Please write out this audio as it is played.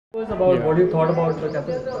About what you thought about the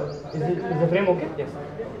campus. Is the frame okay? Yes.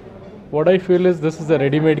 What I feel is this is a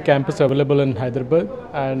ready-made campus available in Hyderabad,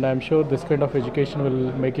 and I'm sure this kind of education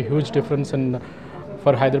will make a huge difference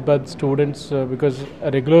for Hyderabad students because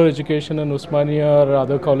a regular education in Usmania or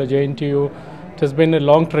other college, ANTU, it has been a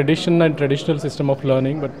long tradition and traditional system of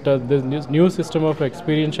learning, but this new system of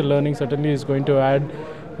experiential learning certainly is going to add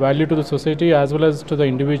value to the society as well as to the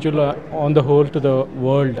individual on the whole to the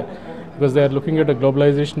world, because they are looking at a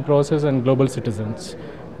globalization process and global citizens.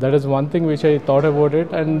 That is one thing which I thought about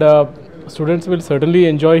it, and students will certainly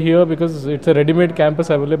enjoy here because it's a ready-made campus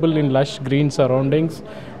available in lush green surroundings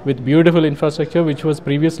with beautiful infrastructure which was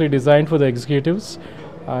previously designed for the executives,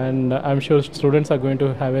 and I'm sure students are going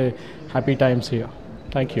to have a happy times here.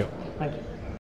 Thank you.